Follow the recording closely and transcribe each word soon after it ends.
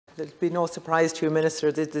There'll be no surprise to you,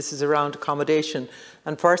 Minister, that this is around accommodation.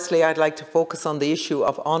 And firstly, I'd like to focus on the issue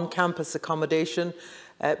of on-campus accommodation,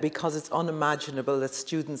 because it's unimaginable that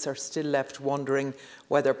students are still left wondering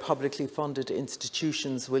whether publicly funded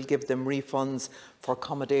institutions will give them refunds for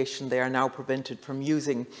accommodation they are now prevented from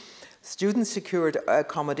using. Students secured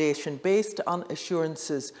accommodation based on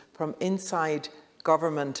assurances from inside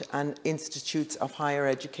government and institutes of higher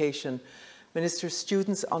education. Minister,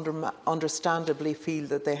 students understandably feel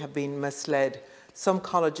that they have been misled. Some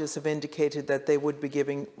colleges have indicated that they would be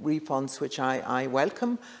giving refunds, which I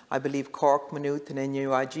welcome. I believe Cork, Maynooth and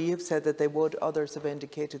NUIG have said that they would. Others have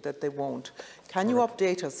indicated that they won't. Can you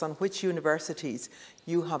update us on which universities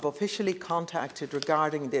you have officially contacted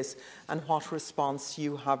regarding this and what response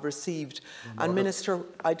you have received? And Minister,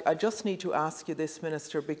 I just need to ask you this,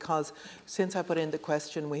 Minister, because since I put in the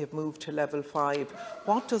question, we have moved to level 5.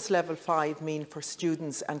 What does level 5 mean for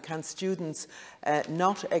students, and can students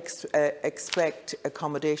not expect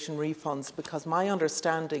accommodation refunds? Because my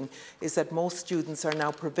understanding is that most students are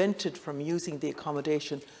now prevented from using the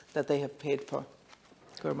accommodation that they have paid for.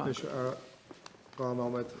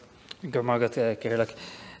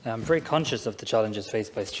 I'm very conscious of the challenges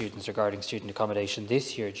faced by students regarding student accommodation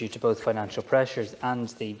this year due to both financial pressures and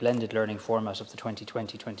the blended learning format of the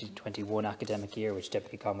 2020-2021 academic year, which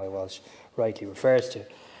Deputy Conway-Walsh rightly refers to.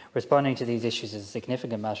 Responding to these issues is a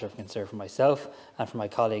significant matter of concern for myself and for my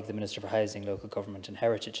colleague, the Minister for Housing, Local Government and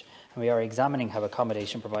Heritage, and we are examining how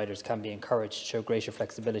accommodation providers can be encouraged to show greater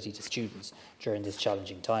flexibility to students during this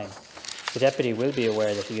challenging time. The Deputy will be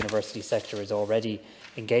aware that the university sector is already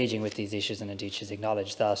engaging with these issues, and indeed she has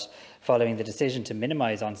acknowledged that, following the decision to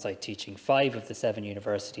minimise on-site teaching, 5 of the 7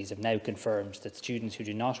 universities have now confirmed that students who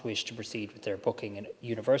do not wish to proceed with their booking in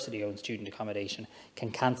university-owned student accommodation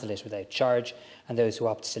can cancel it without charge, and those who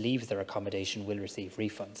opt to leave their accommodation will receive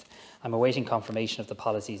refunds. I'm awaiting confirmation of the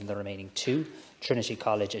policies in the remaining 2, Trinity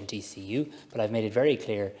College and DCU, but I've made it very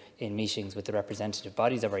clear in meetings with the representative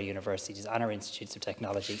bodies of our universities and our institutes of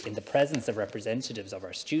technology, in the presence of representatives of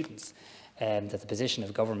our students, that the position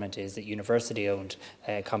of government is that university-owned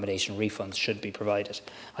accommodation refunds should be provided.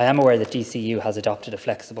 I am aware that DCU has adopted a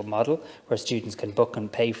flexible model where students can book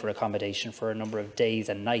and pay for accommodation for a number of days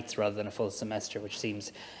and nights rather than a full semester, which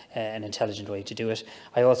seems an intelligent way to do it.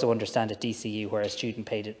 I also understand at DCU, where a student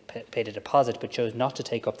paid a deposit but chose not to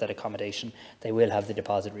take up that accommodation, they will have the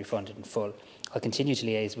deposit refunded in full. I'll continue to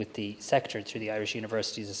liaise with the sector through the Irish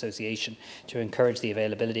Universities Association to encourage the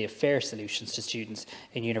availability of fair solutions to students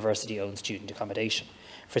in university-owned student accommodation.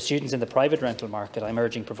 For students in the private rental market, I'm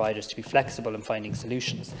urging providers to be flexible in finding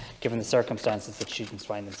solutions, given the circumstances that students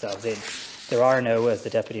find themselves in. There are no, as the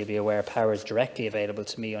Deputy will be aware, powers directly available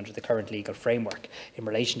to me under the current legal framework in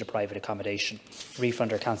relation to private accommodation.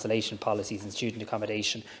 Refund or cancellation policies in student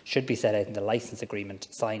accommodation should be set out in the licence agreement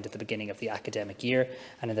signed at the beginning of the academic year,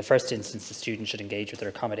 and in the first instance the student should engage with their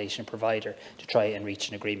accommodation provider to try and reach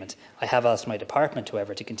an agreement. I have asked my department,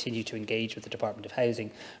 however, to continue to engage with the Department of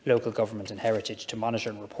Housing, Local Government and Heritage to monitor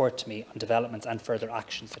and report to me on developments and further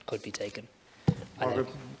actions that could be taken.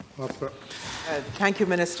 Thank you,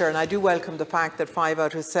 Minister, and I do welcome the fact that 5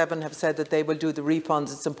 out of 7 have said that they will do the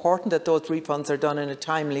refunds. It's important that those refunds are done in a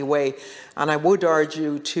timely way, and I would urge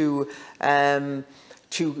you to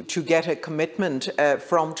get a commitment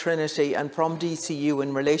from Trinity and from DCU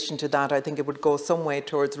in relation to that. I think it would go some way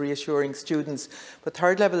towards reassuring students. But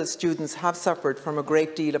third level students have suffered from a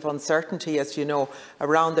great deal of uncertainty, as you know,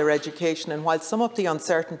 around their education. And while some of the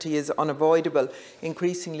uncertainty is unavoidable,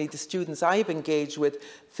 increasingly the students I have engaged with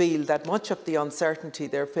feel that much of the uncertainty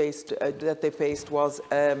that they faced was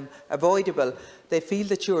avoidable. They feel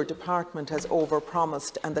that your department has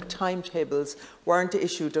overpromised and that timetables weren't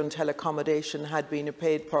issued until accommodation had been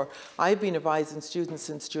paid for. I've been advising students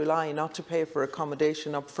since July not to pay for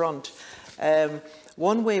accommodation up front.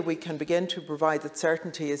 One way we can begin to provide that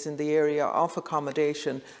certainty is in the area of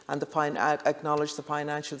accommodation and acknowledge the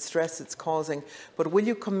financial stress it's causing. But will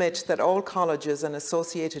you commit that all colleges and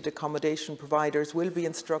associated accommodation providers will be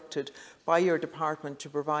instructed by your department to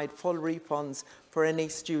provide full refunds for any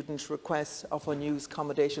student requests of unused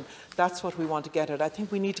accommodation? That's what we want to get at. I think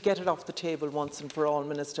we need to get it off the table once and for all,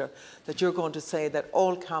 Minister, that you're going to say that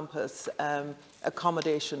all campus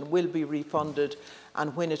accommodation will be refunded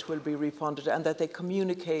and when it will be refunded, and that they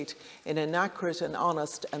communicate in an accurate and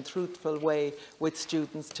honest and truthful way with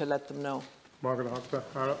students to let them know.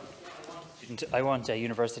 Student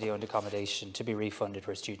university-owned accommodation to be refunded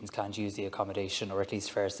where students can't use the accommodation, or at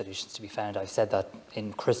least fair solutions to be found. I've said that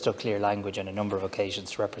in crystal clear language on a number of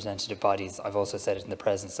occasions to representative bodies. I've also said it in the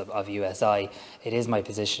presence of USI. It is my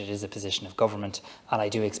position, it is a position of government, and I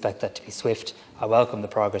do expect that to be swift. I welcome the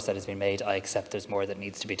progress that has been made. I accept there's more that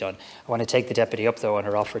needs to be done. I want to take the Deputy up, though, on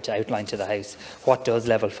her offer to outline to the House what does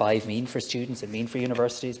Level 5 mean for students and mean for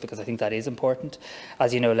universities, because I think that is important.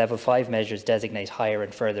 As you know, Level 5 measures designate higher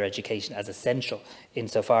and further education as essential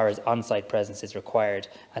insofar as on-site presence is required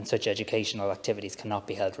and such educational activities cannot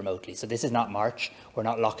be held remotely. So this is not March. We're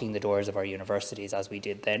not locking the doors of our universities as we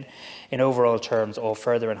did then. In overall terms, all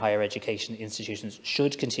further and higher education institutions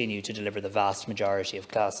should continue to deliver the vast majority of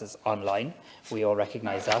classes online. We all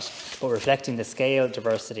recognise that. But reflecting the scale,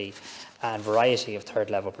 diversity and variety of third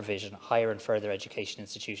level provision, higher and further education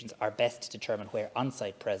institutions are best to determine where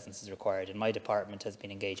on-site presence is required. And my department has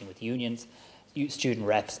been engaging with unions, student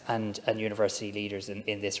reps and university leaders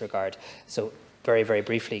in this regard. So very, very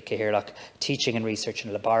briefly, Cahirlock, teaching and research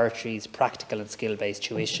in laboratories, practical and skill-based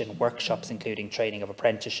tuition, workshops including training of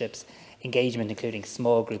apprenticeships, engagement including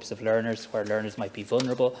small groups of learners where learners might be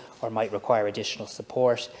vulnerable or might require additional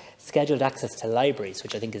support, scheduled access to libraries,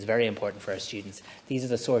 which I think is very important for our students. These are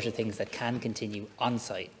the sort of things that can continue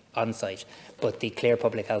on-site, but the clear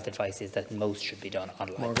public health advice is that most should be done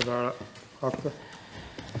online.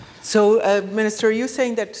 So, Minister, are you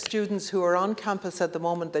saying that students who are on campus at the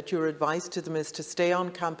moment, that your advice to them is to stay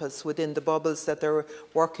on campus within the bubbles that they're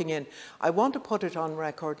working in? I want to put it on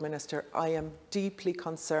record, Minister, I am deeply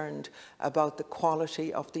concerned about the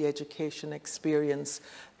quality of the education experience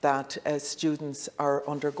that students are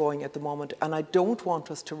undergoing at the moment. And I don't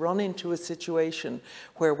want us to run into a situation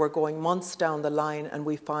where we're going months down the line and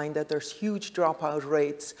we find that there's huge dropout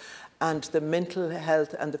rates, and the mental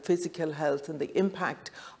health and the physical health and the impact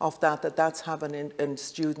of that's having in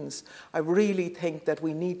students. I really think that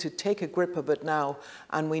we need to take a grip of it now,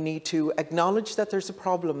 and we need to acknowledge that there's a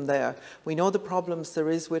problem there. We know the problems there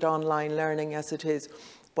is with online learning as it is,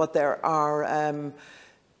 but there are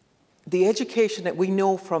the education that we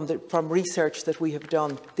know from research that we have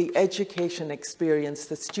done, the education experience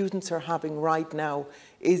that students are having right now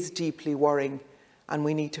is deeply worrying. And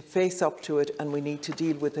we need to face up to it, and we need to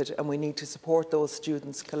deal with it, and we need to support those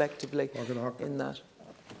students collectively in that.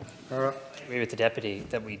 I agree with the Deputy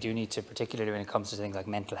that we do need to, particularly when it comes to things like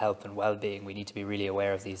mental health and well-being, we need to be really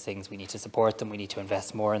aware of these things. We need to support them. We need to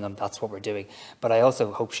invest more in them. That's what we're doing. But I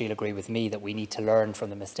also hope she'll agree with me that we need to learn from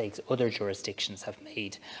the mistakes other jurisdictions have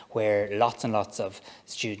made, where lots and lots of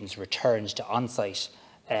students returned to on-site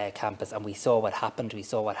campus, and we saw what happened. We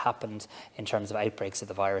saw what happened in terms of outbreaks of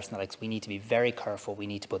the virus and the likes. We need to be very careful. We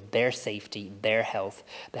need to put their safety, their health,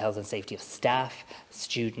 the health and safety of staff,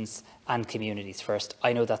 students and communities first.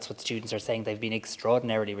 I know that's what students are saying. They've been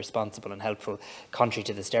extraordinarily responsible and helpful, contrary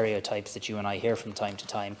to the stereotypes that you and I hear from time to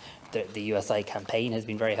time. The USI campaign has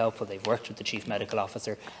been very helpful. They've worked with the Chief Medical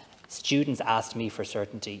Officer. Students asked me for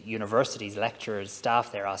certainty, universities, lecturers,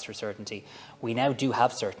 staff there asked for certainty. We now do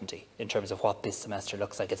have certainty in terms of what this semester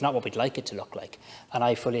looks like. It's not what we'd like it to look like. And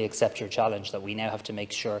I fully accept your challenge that we now have to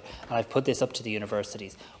make sure, and I've put this up to the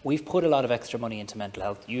universities, we've put a lot of extra money into mental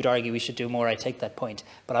health. You'd argue we should do more, I take that point,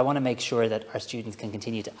 but I want to make sure that our students can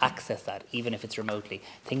continue to access that, even if it's remotely.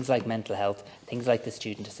 Things like mental health, things like the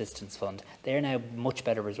Student Assistance Fund, they're now much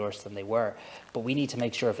better resourced than they were. But we need to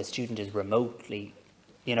make sure if a student is remotely,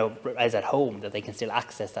 as at home, that they can still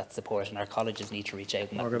access that support, and our colleges need to reach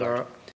out in that regard.